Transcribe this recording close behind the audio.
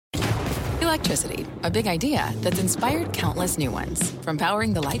Electricity, a big idea that's inspired countless new ones. From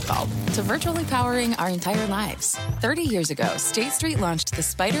powering the light bulb to virtually powering our entire lives. 30 years ago, State Street launched the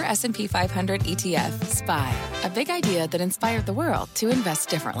SPDR S&P 500 ETF, SPY. A big idea that inspired the world to invest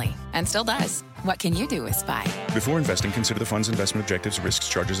differently. And still does. What can you do with SPY? Before investing, consider the fund's investment objectives, risks,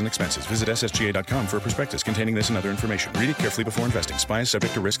 charges, and expenses. Visit ssga.com for a prospectus containing this and other information. Read it carefully before investing. SPY is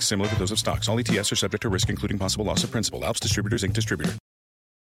subject to risks similar to those of stocks. All ETFs are subject to risk, including possible loss of principal. Alps Distributors, Inc. Distributor.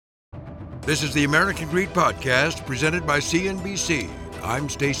 This is the American Greed Podcast, presented by CNBC. I'm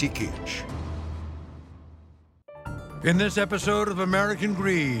Stacy Keach. In this episode of American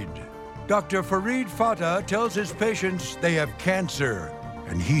Greed, Dr. Farid Fatah tells his patients they have cancer,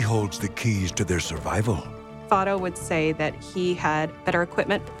 and he holds the keys to their survival. Fatah would say that he had better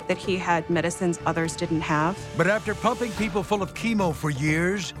equipment, that he had medicines others didn't have. But after pumping people full of chemo for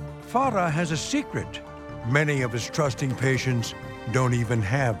years, Fatah has a secret. Many of his trusting patients don't even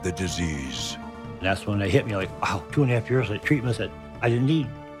have the disease. That's when they hit me like, wow, 2.5 years of treatments that I didn't need.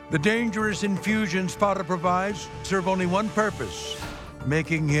 The dangerous infusions Fatah provides serve only one purpose,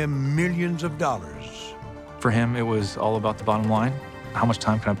 making him millions of dollars. For him, it was all about the bottom line. How much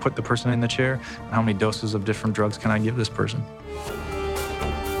time can I put the person in the chair? And how many doses of different drugs can I give this person?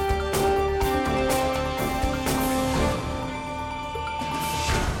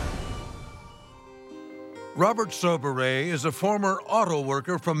 Robert Soberet is a former auto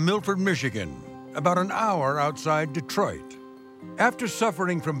worker from Milford, Michigan, about an hour outside Detroit. After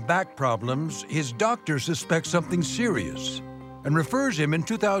suffering from back problems, his doctor suspects something serious and refers him in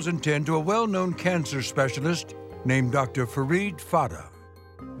 2010 to a well-known cancer specialist named Dr. Farid Fatah.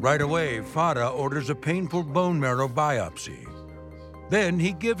 Right away, Fatah orders a painful bone marrow biopsy. Then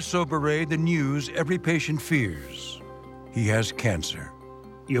he gives Soberet the news every patient fears. He has cancer.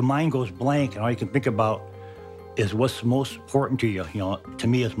 Your mind goes blank, and all you can think about is what's most important to you. To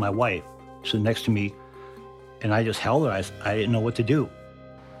me, is my wife. She's next to me, and I just held her. I didn't know what to do.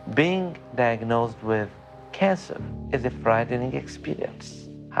 Being diagnosed with cancer is a frightening experience.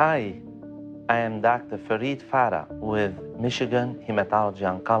 Hi, I am Dr. Farid Fatah with Michigan Hematology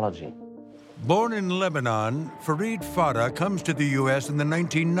Oncology. Born in Lebanon, Farid Fatah comes to the U.S. in the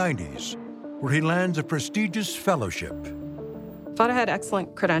 1990s, where he lands a prestigious fellowship. Fatah had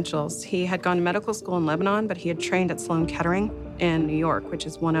excellent credentials. He had gone to medical school in Lebanon, but he had trained at Sloan Kettering in New York, which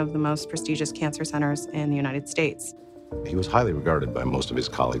is one of the most prestigious cancer centers in the United States. He was highly regarded by most of his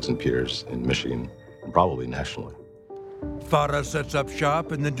colleagues and peers in Michigan, and probably nationally. Fatah sets up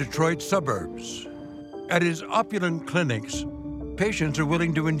shop in the Detroit suburbs. At his opulent clinics, patients are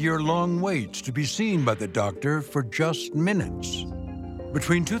willing to endure long waits to be seen by the doctor for just minutes.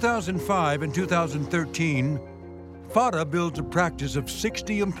 Between 2005 and 2013, Fatah builds a practice of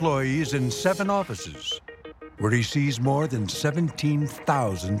 60 employees in 7 offices, where he sees more than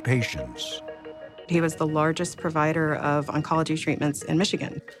 17,000 patients. He was the largest provider of oncology treatments in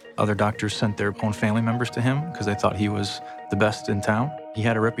Michigan. Other doctors sent their own family members to him because they thought he was the best in town. He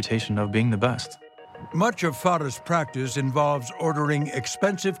had a reputation of being the best. Much of Fatah's practice involves ordering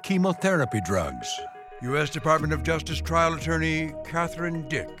expensive chemotherapy drugs. U.S. Department of Justice trial attorney Catherine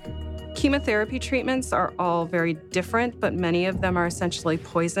Dick. Chemotherapy treatments are all very different, but many of them are essentially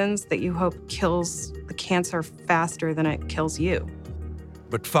poisons that you hope kills the cancer faster than it kills you.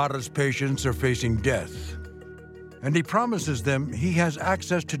 But Fatah's patients are facing death, and he promises them he has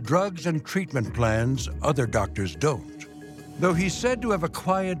access to drugs and treatment plans other doctors don't. Though he's said to have a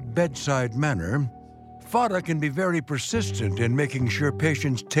quiet bedside manner, Fatah can be very persistent in making sure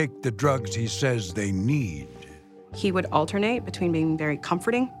patients take the drugs he says they need. He would alternate between being very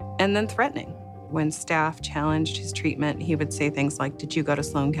comforting and then threatening. When staff challenged his treatment, he would say things like, "Did you go to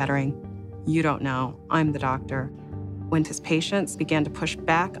Sloan Kettering? You don't know. I'm the doctor." When his patients began to push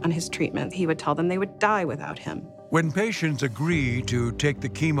back on his treatment, he would tell them they would die without him. When patients agree to take the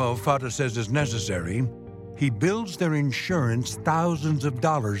chemo Fatah says is necessary, he bills their insurance thousands of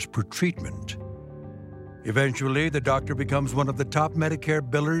dollars per treatment. Eventually, the doctor becomes one of the top Medicare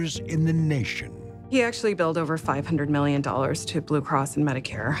billers in the nation. He actually billed over $500 million to Blue Cross and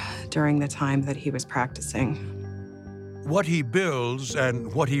Medicare during the time that he was practicing. What he bills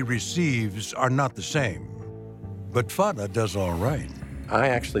and what he receives are not the same. But Fatah does all right. I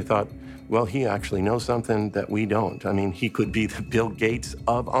actually thought, well, he actually knows something that we don't. I mean, he could be the Bill Gates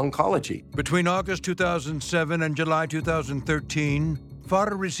of oncology. Between August 2007 and July 2013,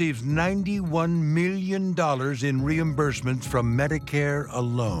 Fatah receives $91 million in reimbursements from Medicare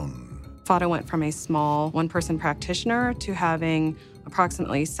alone. Fatah went from a small one-person practitioner to having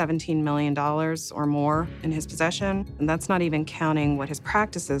approximately $17 million or more in his possession, and that's not even counting what his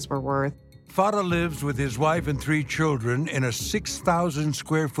practices were worth. Fata lives with his wife and 3 children in a 6,000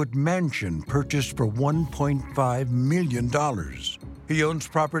 square foot mansion purchased for $1.5 million. He owns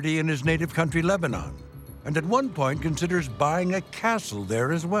property in his native country, Lebanon, and at one point considers buying a castle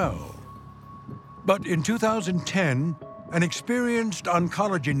there as well. But in 2010, an experienced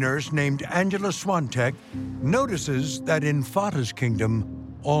oncology nurse named Angela Swantek notices that in Fata's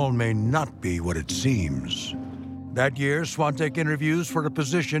kingdom, all may not be what it seems. That year, Swantek interviews for a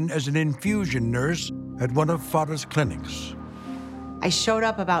position as an infusion nurse at one of Fata's clinics. I showed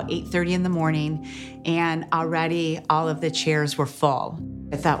up about 8:30 in the morning, and already all of the chairs were full.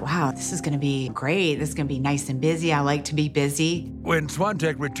 I thought, wow, this is going to be great. This is going to be nice and busy. I like to be busy. When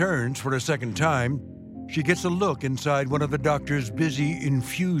Swantek returns for a second time, she gets a look inside one of the doctor's busy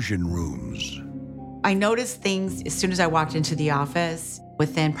infusion rooms. I noticed things as soon as I walked into the office.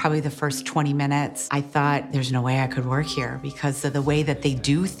 Within probably the first 20 minutes, I thought there's no way I could work here because of the way that they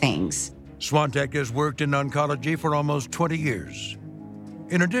do things. Swantek has worked in oncology for almost 20 years.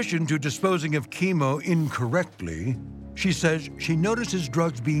 In addition to disposing of chemo incorrectly, she says she notices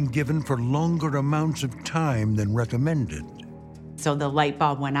drugs being given for longer amounts of time than recommended. So the light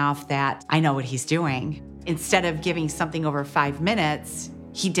bulb went off that I know what he's doing. Instead of giving something over 5 minutes,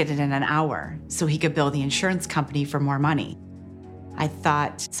 he did it in an hour so he could bill the insurance company for more money. I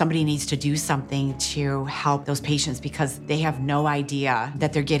thought somebody needs to do something to help those patients because they have no idea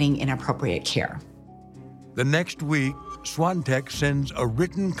that they're getting inappropriate care. The next week, Swantek sends a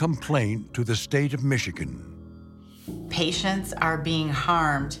written complaint to the state of Michigan. Patients are being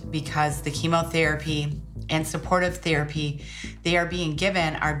harmed because the chemotherapy and supportive therapy they are being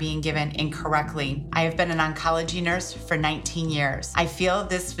given incorrectly. I have been an oncology nurse for 19 years. I feel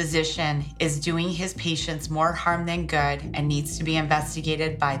this physician is doing his patients more harm than good and needs to be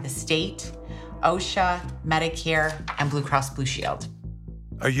investigated by the state, OSHA, Medicare, and Blue Cross Blue Shield.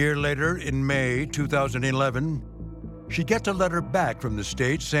 A year later, in May 2011, she gets a letter back from the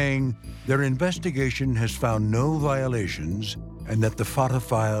state saying their investigation has found no violations and that the Fata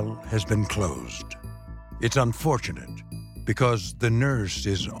file has been closed. It's unfortunate because the nurse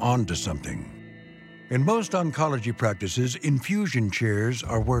is onto something. In most oncology practices, infusion chairs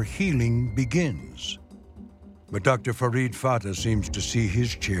are where healing begins. But Dr. Farid Fata seems to see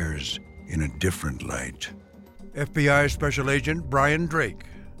his chairs in a different light. FBI Special Agent Brian Drake.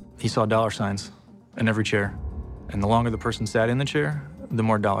 He saw dollar signs in every chair. And the longer the person sat in the chair, the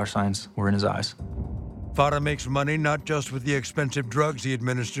more dollar signs were in his eyes. Fata makes money not just with the expensive drugs he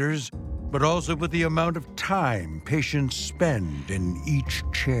administers, but also with the amount of time patients spend in each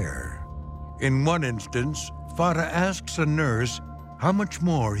chair. In one instance, Fata asks a nurse how much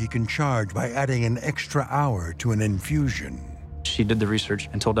more he can charge by adding an extra hour to an infusion. She did the research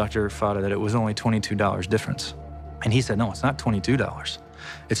and told Dr. Fata that it was only $22 difference. And he said, no, it's not $22.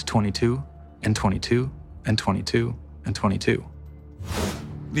 It's 22 and 22 and 22 and 22.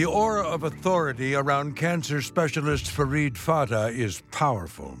 The aura of authority around cancer specialist Farid Fata is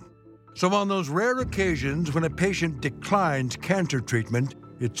powerful. So on those rare occasions when a patient declines cancer treatment,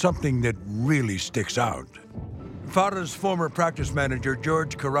 it's something that really sticks out. Fata's former practice manager,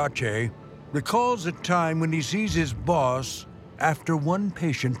 George Karache, recalls a time when he sees his boss after one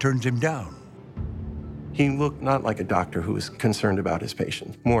patient turns him down. He looked not like a doctor who was concerned about his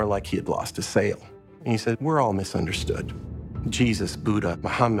patient, more like he had lost a sale. And he said, we're all misunderstood. Jesus, Buddha,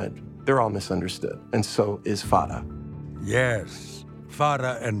 Muhammad, they're all misunderstood. And so is Fata. Yes,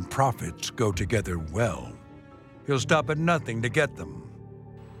 Fata and prophets go together well. He'll stop at nothing to get them.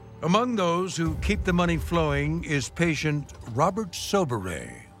 Among those who keep the money flowing is patient Robert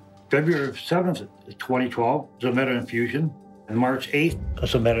Sobere. February 7th, 2012, Zometa infusion. And March 8th, a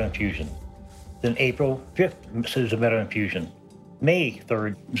Zometa infusion. Then April 5th, Zometa infusion. May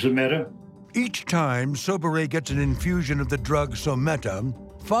 3rd, Zometa. Each time Sobere gets an infusion of the drug Zometa,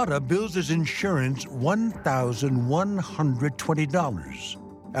 Fata bills his insurance $1,120.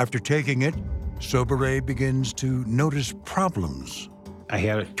 After taking it, Sobere begins to notice problems. I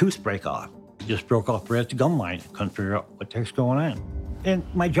had a tooth break off. It just broke off right at the gum line. Couldn't figure out what the heck's going on. And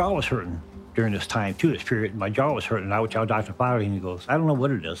my jaw was hurting during this time, too, this period. My jaw was hurting. I would tell Dr. Fata, and he goes, I don't know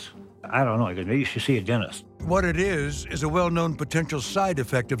what it is. I don't know. He goes, maybe you should see a dentist. What it is a well-known potential side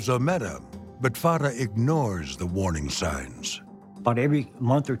effect of Zometa, but Fata ignores the warning signs. About every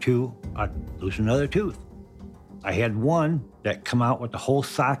month or two, I'd lose another tooth. I had one that come out with the whole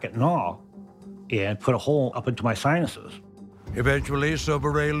socket and all and put a hole up into my sinuses. Eventually,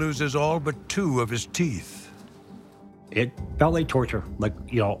 Sobere loses all but 2 of his teeth. It felt like torture. Like,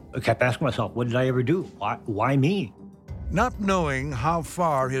 I kept asking myself, what did I ever do? Why me? Not knowing how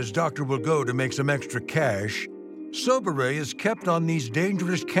far his doctor will go to make some extra cash, Sobere is kept on these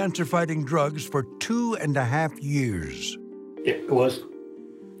dangerous cancer-fighting drugs for 2.5 years. It was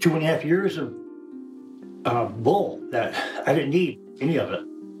 2.5 years of bull that I didn't need any of it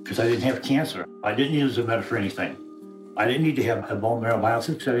because I didn't have cancer. I didn't use the med for anything. I didn't need to have a bone marrow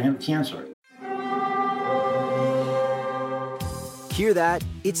biopsy because I didn't have cancer. Hear that?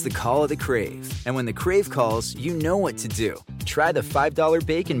 It's the call of the Crave. And when the Crave calls, you know what to do. Try the $5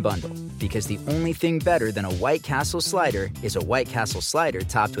 Bacon Bundle, because the only thing better than a White Castle slider is a White Castle slider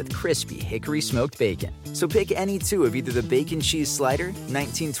topped with crispy hickory smoked bacon. So pick any two of either the Bacon Cheese Slider,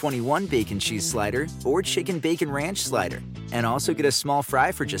 1921 Bacon Cheese Slider, or Chicken Bacon Ranch Slider. And also get a small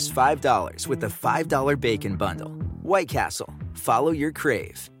fry for just $5 with the $5 Bacon Bundle. White Castle. Follow your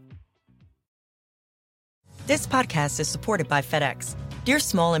Crave. This podcast is supported by FedEx. Dear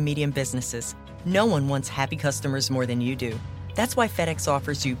small and medium businesses, no one wants happy customers more than you do. That's why FedEx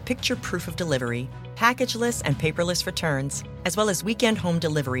offers you picture proof of delivery, packageless and paperless returns, as well as weekend home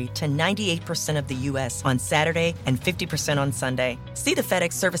delivery to 98% of the U.S. on Saturday and 50% on Sunday. See the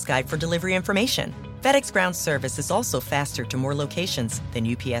FedEx service guide for delivery information. FedEx Ground service is also faster to more locations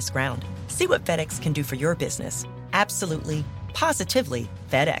than UPS Ground. See what FedEx can do for your business. Absolutely, positively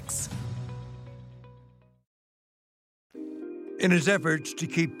FedEx. In his efforts to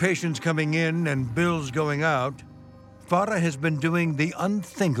keep patients coming in and bills going out, Farah has been doing the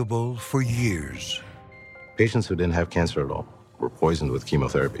unthinkable for years. Patients who didn't have cancer at all were poisoned with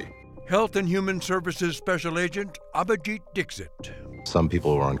chemotherapy. Health and Human Services Special Agent Abhijit Dixit. Some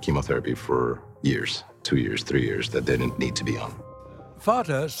people were on chemotherapy for years, 2 years, 3 years, that they didn't need to be on.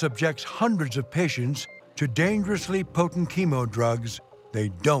 Fata subjects hundreds of patients to dangerously potent chemo drugs they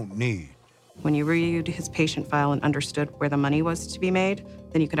don't need. When you reviewed his patient file and understood where the money was to be made,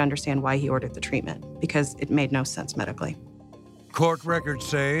 then you could understand why he ordered the treatment, because it made no sense medically. Court records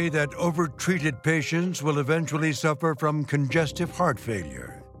say that overtreated patients will eventually suffer from congestive heart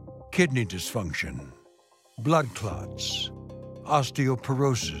failure, kidney dysfunction, blood clots,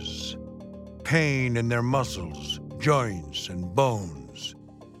 osteoporosis, pain in their muscles, joints, and bones,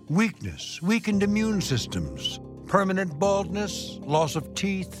 weakness, weakened immune systems, permanent baldness, loss of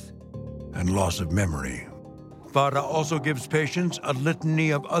teeth, and loss of memory. Farah also gives patients a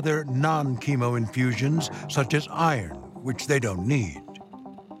litany of other non-chemo infusions, such as iron, which they don't need.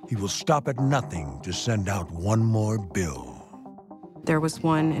 He will stop at nothing to send out one more bill. There was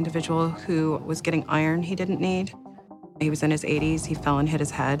one individual who was getting iron he didn't need. He was in his 80s. He fell and hit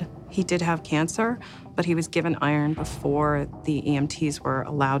his head. He did have cancer, but he was given iron before the EMTs were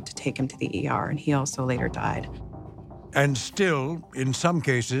allowed to take him to the ER, and he also later died. And still, in some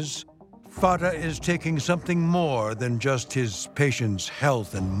cases, Fata is taking something more than just his patient's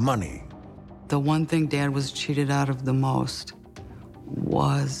health and money. The one thing Dad was cheated out of the most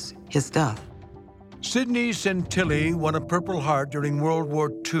was his death. Sidney Centilli won a Purple Heart during World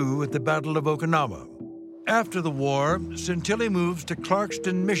War II at the Battle of Okinawa. After the war, Centilli moves to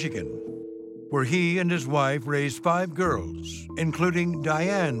Clarkston, Michigan, where he and his wife raised 5 girls, including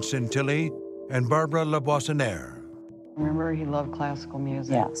Diane Centilli and Barbara LaBoissonere. Remember, he loved classical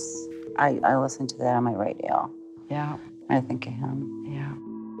music. Yes. I listened to that on my radio. Yeah. I think of him.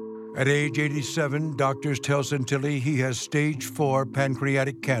 Yeah. At age 87, doctors tell Centilli he has stage 4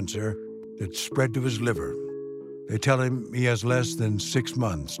 pancreatic cancer that spread to his liver. They tell him he has less than 6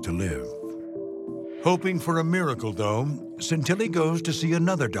 months to live. Hoping for a miracle, though, Centilli goes to see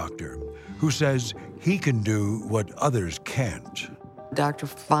another doctor who says he can do what others can't. Dr.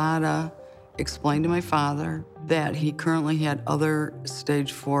 Fata explained to my father that he currently had other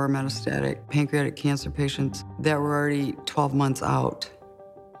stage 4 metastatic pancreatic cancer patients that were already 12 months out.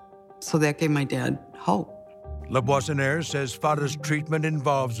 So that gave my dad hope. LaBoissonere says Fata's treatment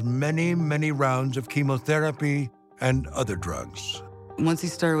involves many, many rounds of chemotherapy and other drugs. Once he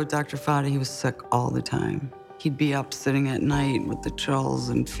started with Dr. Fata, he was sick all the time. He'd be up sitting at night with the chills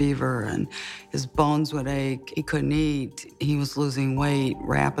and fever, and his bones would ache. He couldn't eat. He was losing weight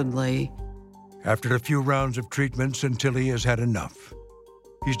rapidly. After a few rounds of treatment, Centilli has had enough.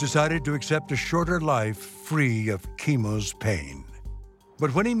 He's decided to accept a shorter life free of chemo's pain.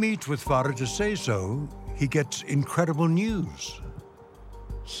 But when he meets with Fata to say so, he gets incredible news.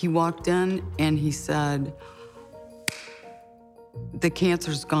 He walked in and he said, "The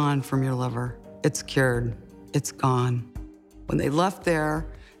cancer's gone from your liver. It's cured. It's gone." When they left there,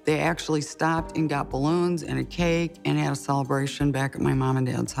 they actually stopped and got balloons and a cake and had a celebration back at my mom and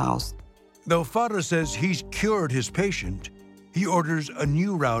dad's house. Though Fata says he's cured his patient, he orders a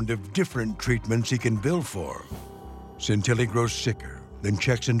new round of different treatments he can bill for. Centilli grows sicker, then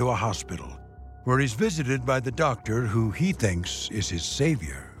checks into a hospital, where he's visited by the doctor who he thinks is his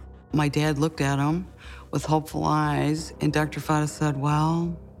savior. My dad looked at him with hopeful eyes. And Dr. Fata said,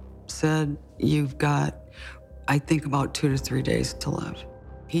 well, you've got, I think, about 2 to 3 days to live.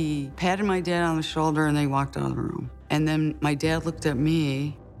 He patted my dad on the shoulder and they walked out of the room. And then my dad looked at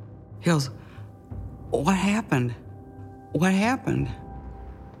me. He goes, what happened? What happened?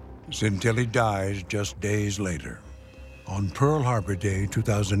 Sintilli dies just days later, on Pearl Harbor Day,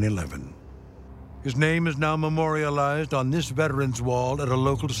 2011. His name is now memorialized on this veterans wall at a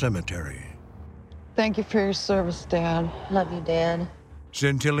local cemetery. Thank you for your service, Dad. Love you, Dad.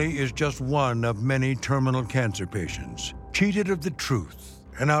 Sintilli is just one of many terminal cancer patients, cheated of the truth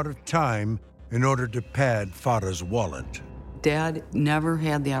and out of time in order to pad Fata's wallet. Dad never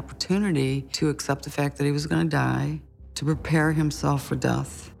had the opportunity to accept the fact that he was going to die, to prepare himself for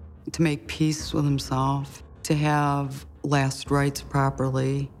death, to make peace with himself, to have last rites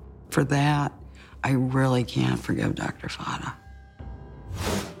properly. For that, I really can't forgive Dr. Fata.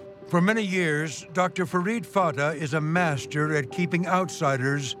 For many years, Dr. Farid Fata is a master at keeping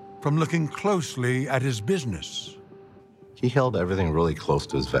outsiders from looking closely at his business. He held everything really close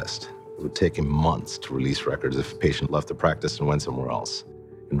to his vest. It would take him months to release records if a patient left the practice and went somewhere else.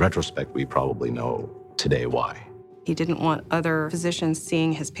 In retrospect, we probably know today why. He didn't want other physicians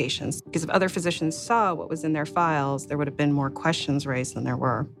seeing his patients, because if other physicians saw what was in their files, there would have been more questions raised than there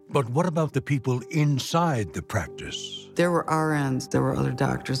were. But what about the people inside the practice? There were RNs, there were other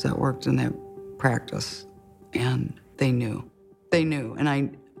doctors that worked in that practice, and they knew. They knew, and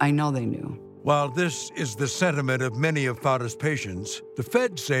I know they knew. While this is the sentiment of many of Fata's patients, the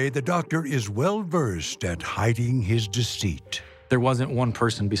feds say the doctor is well-versed at hiding his deceit. There wasn't one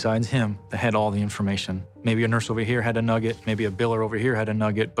person besides him that had all the information. Maybe a nurse over here had a nugget, maybe a biller over here had a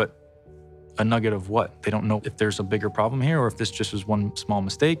nugget, but a nugget of what? They don't know if there's a bigger problem here or if this just was one small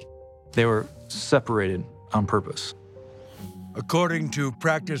mistake. They were separated on purpose. According to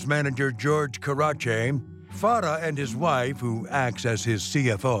practice manager George Karache, Fata and his wife, who acts as his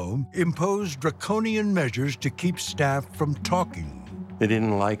CFO, imposed draconian measures to keep staff from talking. They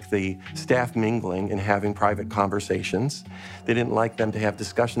didn't like the staff mingling and having private conversations. They didn't like them to have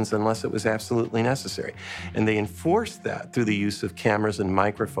discussions unless it was absolutely necessary. And they enforced that through the use of cameras and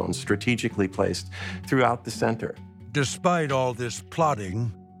microphones strategically placed throughout the center. Despite all this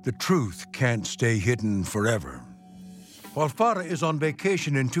plotting, the truth can't stay hidden forever. While Fata is on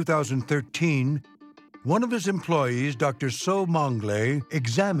vacation in 2013, one of his employees, Dr. So Mongley,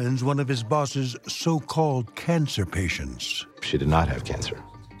 examines one of his boss's so-called cancer patients. She did not have cancer.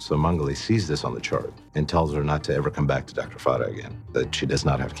 So Mongley sees this on the chart and tells her not to ever come back to Dr. Fata again, that she does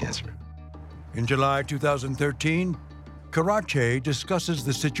not have cancer. In July 2013, Karache discusses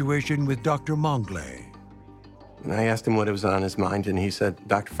the situation with Dr. Mongley. And I asked him what was on his mind, and he said,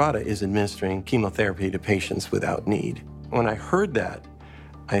 Dr. Fata is administering chemotherapy to patients without need. When I heard that,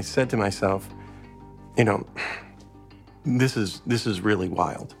 I said to myself, you know, this is really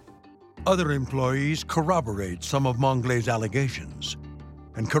wild. Other employees corroborate some of Mongley's allegations,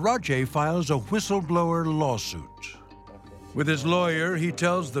 and Karache files a whistleblower lawsuit. With his lawyer, he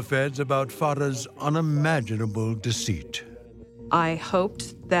tells the feds about Fata's unimaginable deceit. I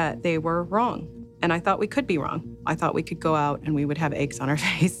hoped that they were wrong, and I thought we could be wrong. I thought we could go out and we would have eggs on our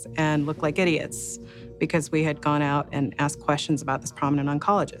face and look like idiots because we had gone out and asked questions about this prominent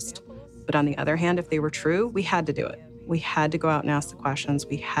oncologist. But on the other hand, if they were true, we had to do it. We had to go out and ask the questions.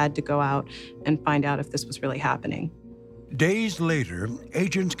 We had to go out and find out if this was really happening. Days later,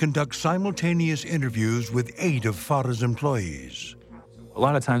 agents conduct simultaneous interviews with 8 of Fata's employees. A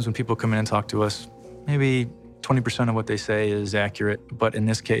lot of times when people come in and talk to us, maybe 20% of what they say is accurate, but in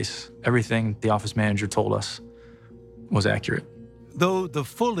this case, everything the office manager told us was accurate. Though the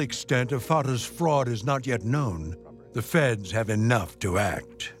full extent of Fata's fraud is not yet known, the feds have enough to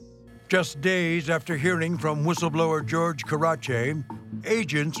act. Just days after hearing from whistleblower George Karache,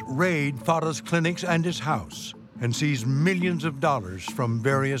 agents raid Fata's clinics and his house and seize millions of dollars from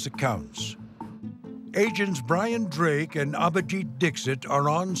various accounts. Agents Brian Drake and Abhijit Dixit are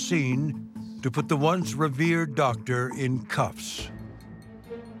on scene to put the once revered doctor in cuffs.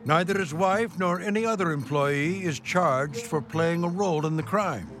 Neither his wife nor any other employee is charged for playing a role in the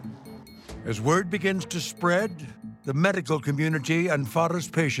crime. As word begins to spread, the medical community and Fata's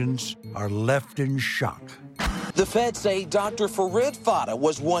patients are left in shock. The feds say Dr. Farid Fata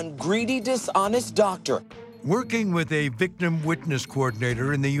was one greedy, dishonest doctor. Working with a victim witness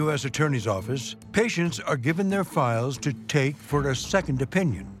coordinator in the U.S. Attorney's Office, patients are given their files to take for a second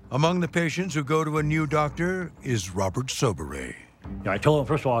opinion. Among the patients who go to a new doctor is Robert Sobere. I told him,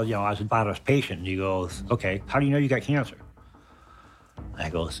 first of all, I was Fata's patient. And he goes, okay, how do you know you got cancer? I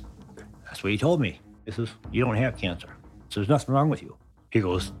goes, that's what he told me. He says, you don't have cancer. So there's nothing wrong with you. He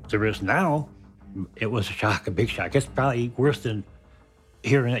goes, there is now. It was a shock, a big shock. It's probably worse than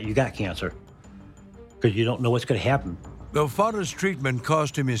hearing that you got cancer, because you don't know what's going to happen. Though Fada's treatment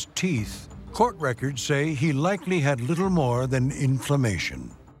cost him his teeth, court records say he likely had little more than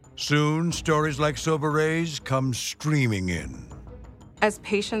inflammation. Soon, stories like Soberé's come streaming in. As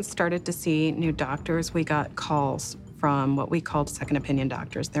patients started to see new doctors, we got calls from what we called second opinion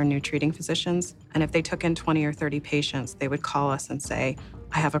doctors. They're new treating physicians. And if they took in 20 or 30 patients, they would call us and say,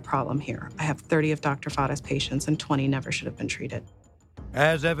 I have a problem here. I have 30 of Dr. Fada's patients and 20 never should have been treated.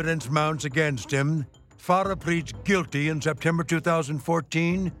 As evidence mounts against him, Fada pleads guilty in September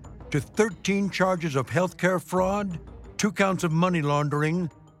 2014 to 13 charges of healthcare fraud, 2 counts of money laundering,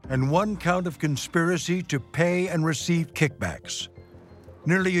 and 1 count of conspiracy to pay and receive kickbacks.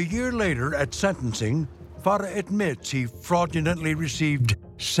 Nearly a year later, at sentencing, Fada admits he fraudulently received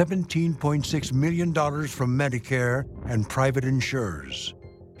 $17.6 million from Medicare and private insurers.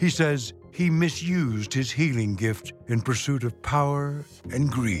 He says he misused his healing gift in pursuit of power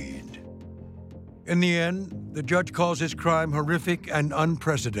and greed. In the end, the judge calls his crime horrific and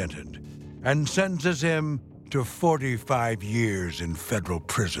unprecedented and sentences him to 45 years in federal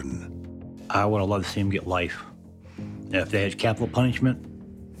prison. I would have loved to see him get life. And if they had capital punishment,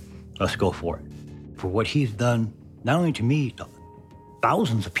 let's go for it. For what he's done, not only to me, to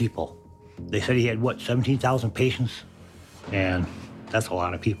thousands of people. They said he had, 17,000 patients? And that's a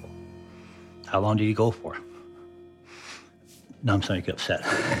lot of people. How long did he go for? Now I'm starting to get upset.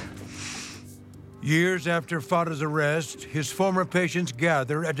 Years after Fada's arrest, his former patients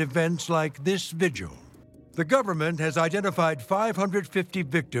gather at events like this vigil. The government has identified 550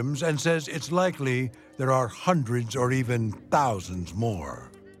 victims and says it's likely there are hundreds or even thousands more.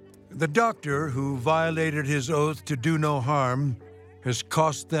 The doctor who violated his oath to do no harm has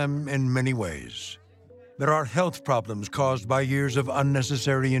cost them in many ways. There are health problems caused by years of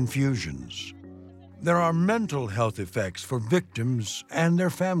unnecessary infusions. There are mental health effects for victims and their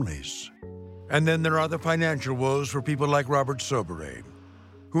families. And then there are the financial woes for people like Robert Soberé,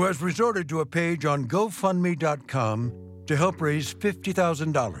 who has resorted to a page on GoFundMe.com to help raise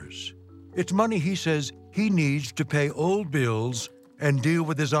 $50,000. It's money he says he needs to pay old bills and deal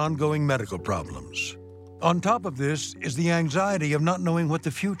with his ongoing medical problems. On top of this is the anxiety of not knowing what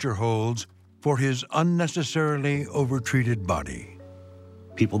the future holds for his unnecessarily overtreated body.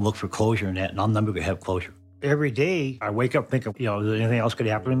 People look for closure in that, and I'll never going to have closure. Every day, I wake up thinking, is there anything else could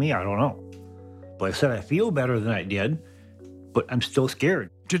happen to me? I don't know. But I said I feel better than I did, but I'm still scared.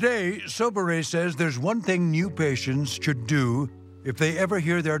 Today, Soberé says there's one thing new patients should do if they ever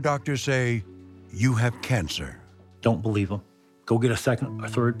hear their doctor say, you have cancer. Don't believe them. Go get a second or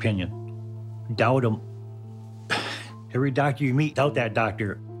third opinion. Doubt them. Every doctor you meet, doubt that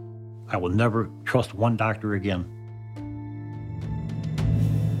doctor. I will never trust one doctor again.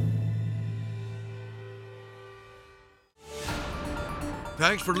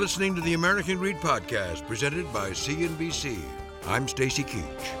 Thanks for listening to the American Greed Podcast, presented by CNBC. I'm Stacy Keach.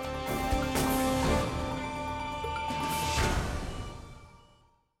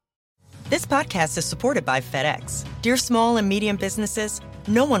 This podcast is supported by FedEx. Dear small and medium businesses,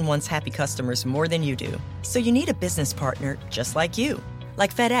 no one wants happy customers more than you do. So you need a business partner just like you.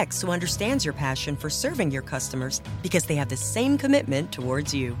 Like FedEx, who understands your passion for serving your customers because they have the same commitment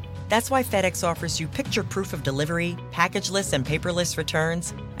towards you. That's why FedEx offers you picture proof of delivery, packageless and paperless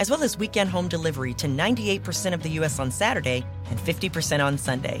returns, as well as weekend home delivery to 98% of the U.S. on Saturday and 50% on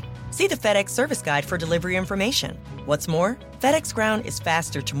Sunday. See the FedEx service guide for delivery information. What's more, FedEx Ground is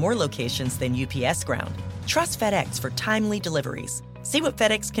faster to more locations than UPS Ground. Trust FedEx for timely deliveries. See what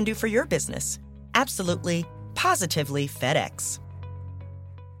FedEx can do for your business. Absolutely, positively FedEx.